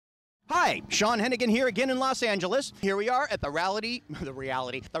Hi, Sean Hennigan here again in Los Angeles. Here we are at the rally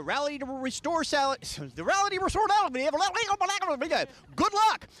to restore Sanity. Good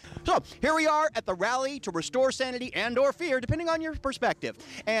luck. So here we are at the rally to restore sanity and/or fear, depending on your perspective.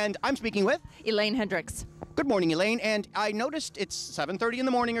 And I'm speaking with Elaine Hendricks. Good morning, Elaine. And I noticed it's 7:30 in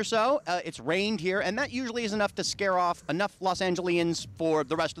the morning or so. It's rained here, and that usually is enough to scare off enough Los Angeles for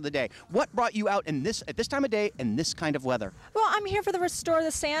the rest of the day. What brought you out at this time of day in this kind of weather? Well, I'm here for the Restore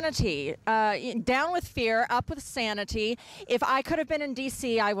the Sanity. Down with fear, up with sanity. If I could have been in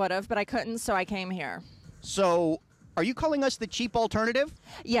D.C., I would have, but I couldn't, so I came here. So, are you calling us the cheap alternative?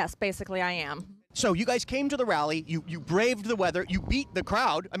 Yes, basically I am. So you guys came to the rally, you braved the weather, you beat the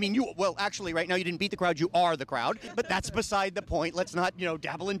crowd. I mean, well, actually, right now you didn't beat the crowd, you are the crowd. But that's beside the point. Let's not,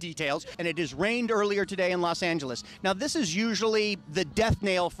 dabble in details. And it has rained earlier today in Los Angeles. Now, this is usually the death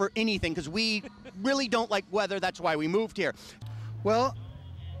nail for anything, because we really don't like weather. That's why we moved here. Well,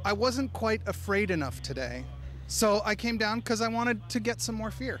 I wasn't quite afraid enough today. So I came down because I wanted to get some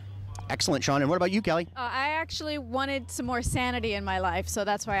more fear. Excellent, Sean. And what about you, Kelly? I actually wanted some more sanity in my life, so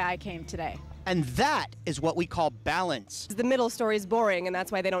that's why I came today. And that is what we call balance. The middle story is boring, and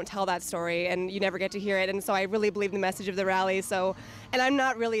that's why they don't tell that story, and you never get to hear it. And so I really believe the message of the rally. And I'm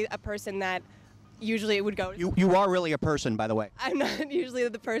not really a person that usually would go. You are really a person, by the way. I'm not usually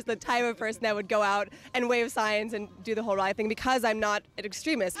the type of person that would go out and wave signs and do the whole rally thing because I'm not an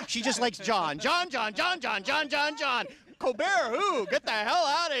extremist. She just likes John. John. Colbert, who? Get the hell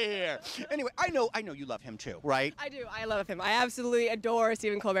out of here. Anyway, I know you love him too, right? I do. I love him. I absolutely adore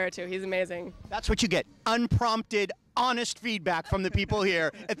Stephen Colbert too. He's amazing. That's what you get. Unprompted, honest feedback from the people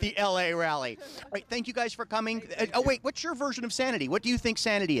here at the LA rally. All right, thank you guys for coming. Wait, what's your version of sanity? What do you think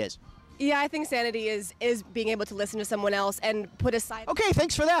sanity is? Yeah, I think sanity is being able to listen to someone else and put aside. Okay,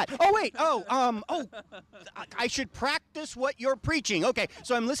 thanks for that. Oh wait, I should practice what you're preaching. Okay,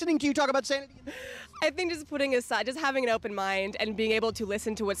 so I'm listening to you talk about sanity. I think just putting aside, just having an open mind and being able to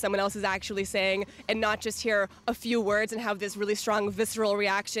listen to what someone else is actually saying and not just hear a few words and have this really strong visceral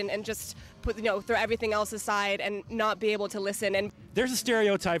reaction and just throw everything else aside and not be able to listen. And there's a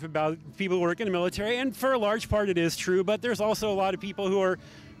stereotype about people who work in the military, and for a large part it is true, but there's also a lot of people who are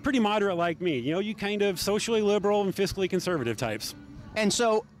pretty moderate like me. You kind of socially liberal and fiscally conservative types. And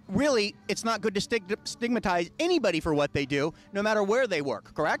so, really, it's not good to stigmatize anybody for what they do, no matter where they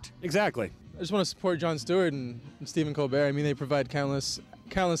work, correct? Exactly. I just want to support Jon Stewart and Stephen Colbert. I mean, they provide countless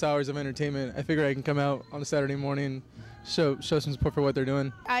hours of entertainment. I figure I can come out on a Saturday morning, show some support for what they're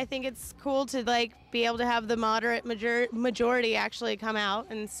doing. I think it's cool to be able to have the moderate majority actually come out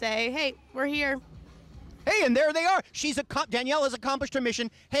and say, hey, we're here. Hey, and there they are. Danielle has accomplished her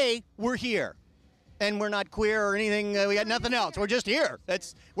mission. Hey, we're here. And we're not queer or anything. We got nothing else. We're just here.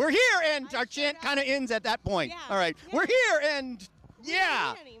 We're here, and our chant kind of ends at that point. Yeah. All right. Yeah. We're here, and yeah.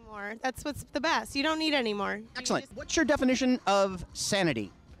 You don't need anymore. That's what's the best. You don't need any more. Excellent. What's your definition of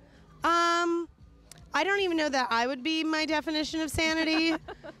sanity? I don't even know that I would be my definition of sanity.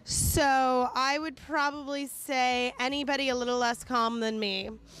 So I would probably say anybody a little less calm than me.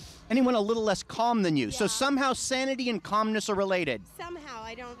 Anyone a little less calm than you. Yeah. So somehow sanity and calmness are related. Somehow,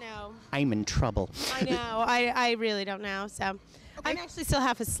 I don't know. I'm in trouble. I know. I really don't know. So okay. I'm actually still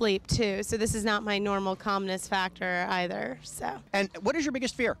half asleep too. So this is not my normal calmness factor either. So. And what is your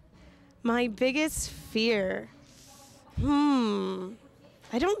biggest fear? My biggest fear? I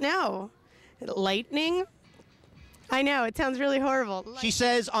don't know. Lightning? I know, it sounds really horrible. She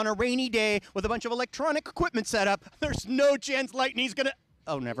says on a rainy day with a bunch of electronic equipment set up, there's no chance lightning's gonna...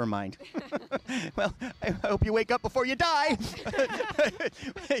 Oh, never mind. Well, I hope you wake up before you die.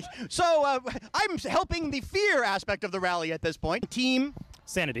 So I'm helping the fear aspect of the rally at this point. Team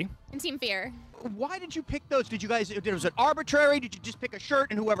Sanity. And Team Fear. Why did you pick those? Was it arbitrary? Did you just pick a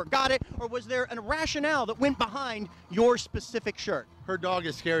shirt and whoever got it? Or was there a rationale that went behind your specific shirt? Her dog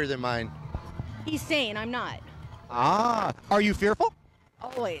is scarier than mine. He's sane, I'm not. Ah, are you fearful?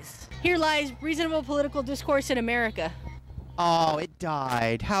 Always. Here lies reasonable political discourse in America. Oh, it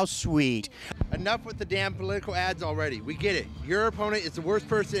died. How sweet. Enough with the damn political ads already. We get it. Your opponent is the worst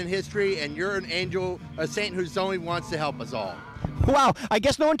person in history, and you're an angel, a saint who only wants to help us all. Wow, I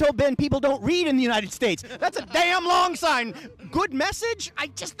guess no one told Ben people don't read in the United States. That's a damn long sign. Good message? I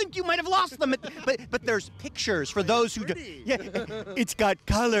just think you might have lost them. But there's pictures for those who do. Yeah, it's got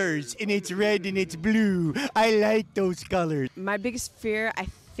colors, and it's red and it's blue. I like those colors. My biggest fear, I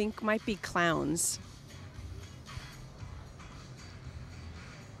think, might be clowns.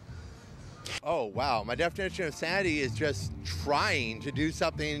 Oh, wow. My definition of sanity is just trying to do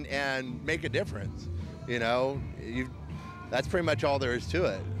something and make a difference. That's pretty much all there is to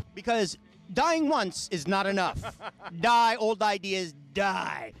it. Because dying once is not enough. Die, old ideas,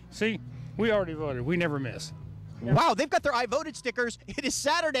 die. See, we already voted. We never miss. Wow, they've got their I voted stickers. It is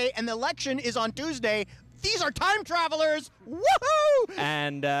Saturday and the election is on Tuesday. These are time travelers. Woohoo!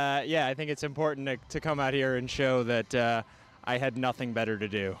 And yeah, I think it's important to come out here and show that I had nothing better to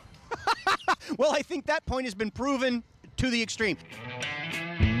do. Well, I think that point has been proven to the extreme.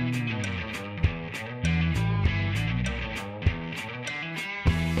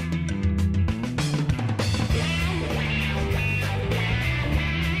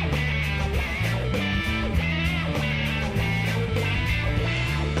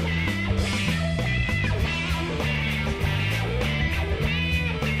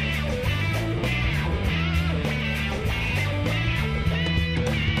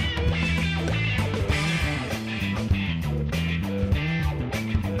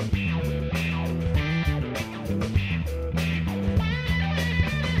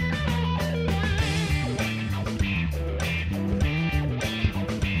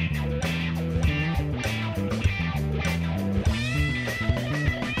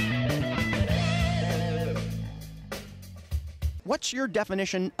 What's your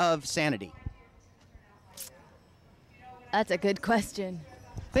definition of sanity? That's a good question.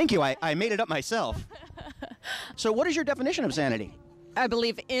 Thank you. I made it up myself. So what is your definition of sanity? I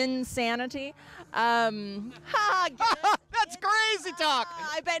believe insanity. That's crazy talk.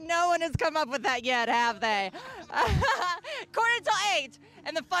 I bet no one has come up with that yet, have they? Quarter till 8,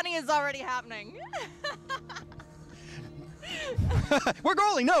 and the funny is already happening. We're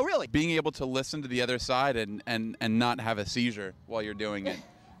rolling. No, really. Being able to listen to the other side and not have a seizure while you're doing it,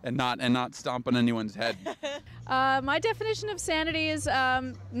 and not stomp on anyone's head. My definition of sanity is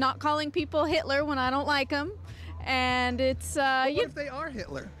not calling people Hitler when I don't like them. And it's... What if they are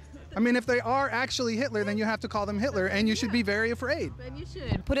Hitler? I mean, if they are actually Hitler, then you have to call them Hitler, and you should be very afraid. Then you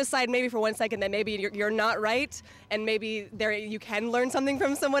should. Put aside maybe for 1 second that maybe you're not right, and maybe you can learn something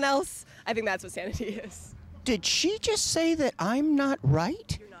from someone else. I think that's what sanity is. Did she just say that I'm not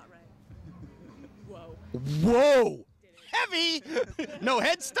right? You're not right. Whoa! Heavy! No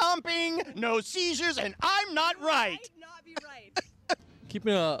head stomping, no seizures, and I'm not right. Might not be right.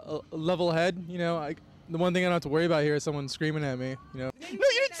 Keeping a level head, you know, the one thing I don't have to worry about here is someone screaming at me, you know. No,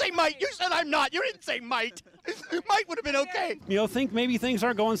 you didn't say might. You said I'm not. You didn't say might. Might would have been okay. You know, think maybe things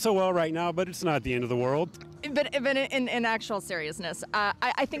aren't going so well right now, but it's not the end of the world. But in actual seriousness,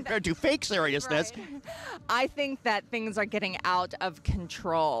 I think compared to fake seriousness, right. I think that things are getting out of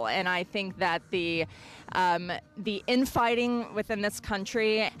control, and I think that the infighting within this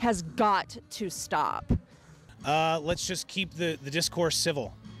country has got to stop. Let's just keep the discourse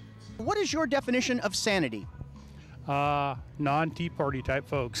civil. What is your definition of sanity? Non-Tea Party type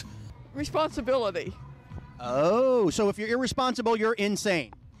folks. Responsibility. Oh, so if you're irresponsible, you're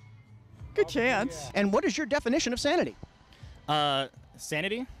insane. Good chance. And what is your definition of sanity?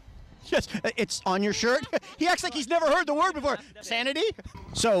 Sanity? Yes, it's on your shirt. He acts like he's never heard the word before. Sanity?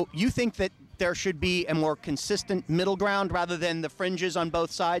 So you think that there should be a more consistent middle ground rather than the fringes on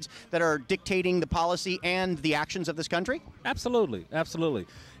both sides that are dictating the policy and the actions of this country? Absolutely, absolutely.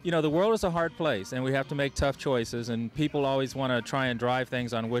 You know, the world is a hard place, and we have to make tough choices, and people always want to try and drive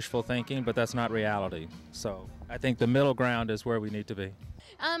things on wishful thinking, but that's not reality. So I think the middle ground is where we need to be.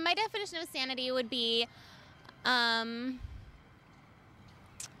 My definition of sanity would be, oh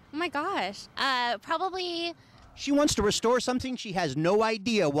my gosh, probably... She wants to restore something she has no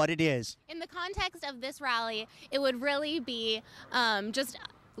idea what it is. In the context of this rally, it would really be just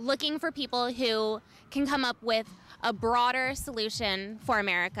looking for people who can come up with a broader solution for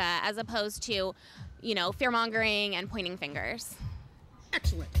America as opposed to, you know, fear-mongering and pointing fingers.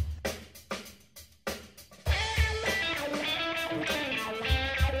 Excellent.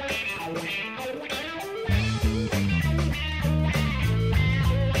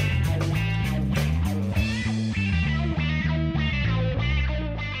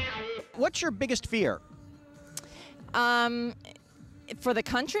 What's your biggest fear? For the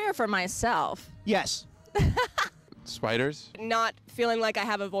country or for myself? Yes. Spiders? Not feeling like I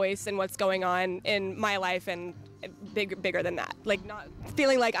have a voice in what's going on in my life and bigger than that. Like not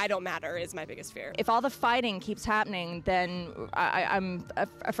feeling like I don't matter is my biggest fear. If all the fighting keeps happening, then I'm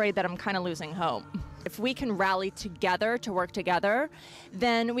afraid that I'm kind of losing hope. If we can rally together to work together,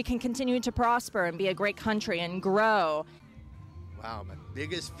 then we can continue to prosper and be a great country and grow. Wow, my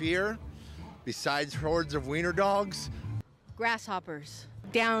biggest fear, besides hordes of wiener dogs? Grasshoppers.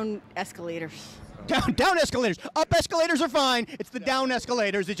 Down escalators. Down escalators. Up escalators are fine. It's the down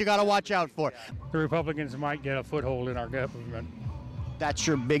escalators that you got to watch out for. The Republicans might get a foothold in our government. That's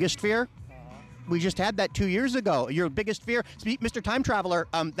your biggest fear? We just had that 2 years ago. Your biggest fear? Mr. Time Traveler,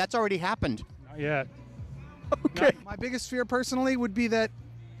 that's already happened. Not yet. Okay. My biggest fear personally would be that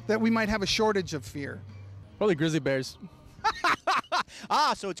we might have a shortage of fear. Probably grizzly bears.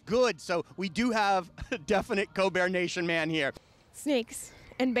 So it's good. So we do have a definite Co-Bear Nation man here. Snakes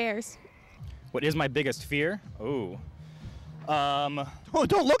and bears. What is my biggest fear? Oh,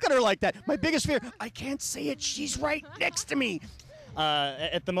 don't look at her like that. My biggest fear, I can't say it. She's right next to me.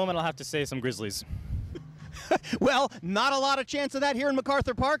 At the moment, I'll have to say some grizzlies. Well, not a lot of chance of that here in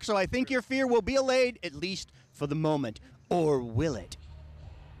MacArthur Park, so I think your fear will be allayed, at least for the moment. Or will it?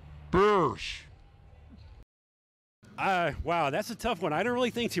 Bears. Wow, that's a tough one. I don't really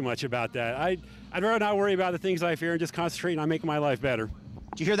think too much about that. I'd rather not worry about the things I fear and just concentrate on making my life better.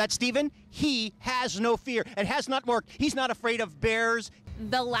 Did you hear that, Stephen? He has no fear. It has not worked. He's not afraid of bears.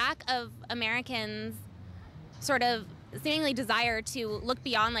 The lack of Americans sort of seemingly desire to look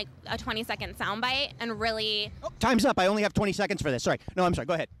beyond like a 20-second soundbite and really... Time's up. I only have 20 seconds for this. Sorry. No, I'm sorry.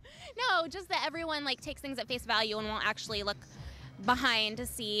 Go ahead. No, just that everyone like takes things at face value and won't actually look behind to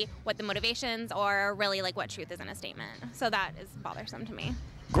see what the motivations or really like what truth is in a statement. So that is bothersome to me.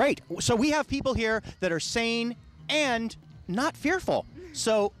 Great. So we have people here that are sane and not fearful.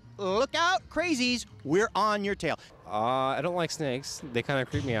 So look out, crazies. We're on your tail. I don't like snakes. They kind of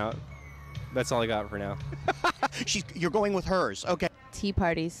creep me out. That's all I got for now. You're going with hers. Okay. Tea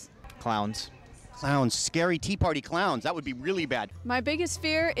parties. Clowns. Clowns. Scary tea party clowns. That would be really bad. My biggest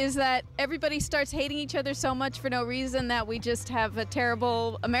fear is that everybody starts hating each other so much for no reason that we just have a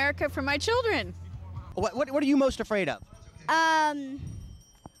terrible America for my children. What are you most afraid of?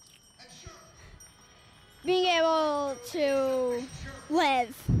 Being able to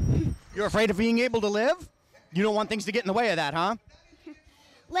live. You're afraid of being able to live? You don't want things to get in the way of that, huh?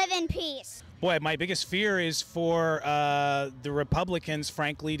 Live in peace. Boy, my biggest fear is for the Republicans,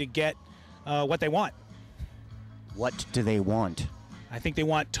 frankly, to get what they want. What do they want? I think they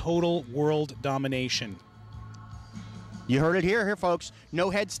want total world domination. You heard it here, folks. No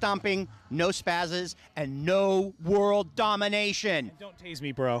head stomping, no spazzes, and no world domination. And don't tase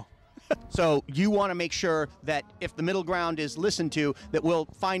me, bro. So you want to make sure that if the middle ground is listened to, that we'll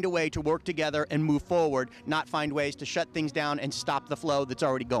find a way to work together and move forward, not find ways to shut things down and stop the flow that's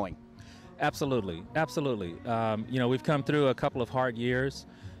already going. Absolutely, absolutely. We've come through a couple of hard years,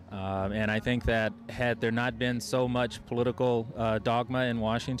 and I think that had there not been so much political dogma in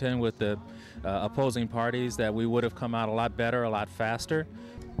Washington with the opposing parties, that we would have come out a lot better, a lot faster.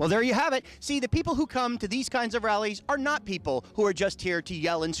 Well, there you have it. See, the people who come to these kinds of rallies are not people who are just here to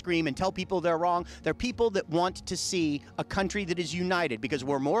yell and scream and tell people they're wrong. They're people that want to see a country that is united, because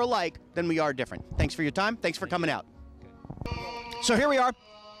we're more alike than we are different. Thanks for your time. Thanks for coming out. So here we are.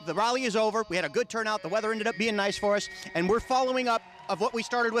 The rally is over. We had a good turnout. The weather ended up being nice for us, and we're following up of what we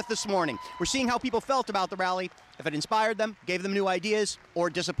started with this morning. We're seeing how people felt about the rally, if it inspired them, gave them new ideas, or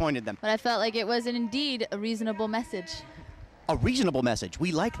disappointed them. But I felt like it was indeed a reasonable message. A reasonable message.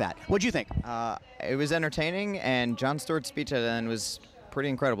 We like that. What'd you think? It was entertaining, and Jon Stewart's speech at the end was pretty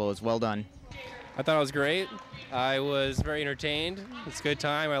incredible. It was well done. I thought it was great. I was very entertained. It's a good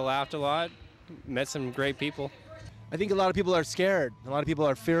time. I laughed a lot. Met some great people. I think a lot of people are scared. A lot of people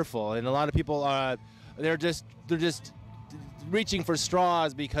are fearful, and a lot of people are they're just reaching for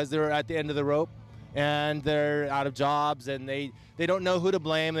straws because they're at the end of the rope and they're out of jobs, and they don't know who to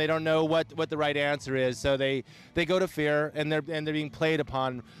blame. They don't know what the right answer is, so they go to fear, and they're being played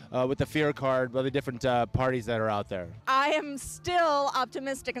upon with the fear card by the different parties that are out there. I am still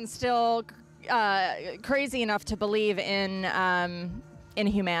optimistic and still crazy enough to believe in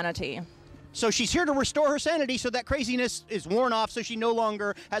humanity. So she's here to restore her sanity so that craziness is worn off, so she no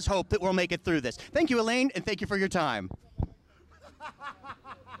longer has hope that we'll make it through this. Thank you, Elaine, and thank you for your time.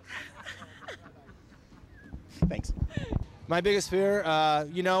 Thanks. My biggest fear,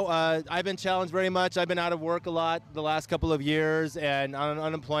 I've been challenged very much. I've been out of work a lot the last couple of years and on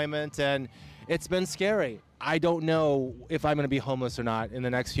unemployment, and it's been scary. I don't know if I'm going to be homeless or not in the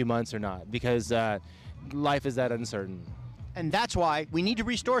next few months or not, because life is that uncertain. And that's why we need to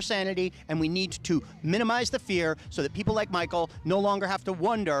restore sanity, and we need to minimize the fear so that people like Michael no longer have to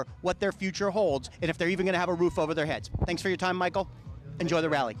wonder what their future holds and if they're even going to have a roof over their heads. Thanks for your time, Michael. Enjoy the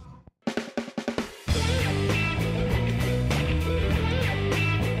rally.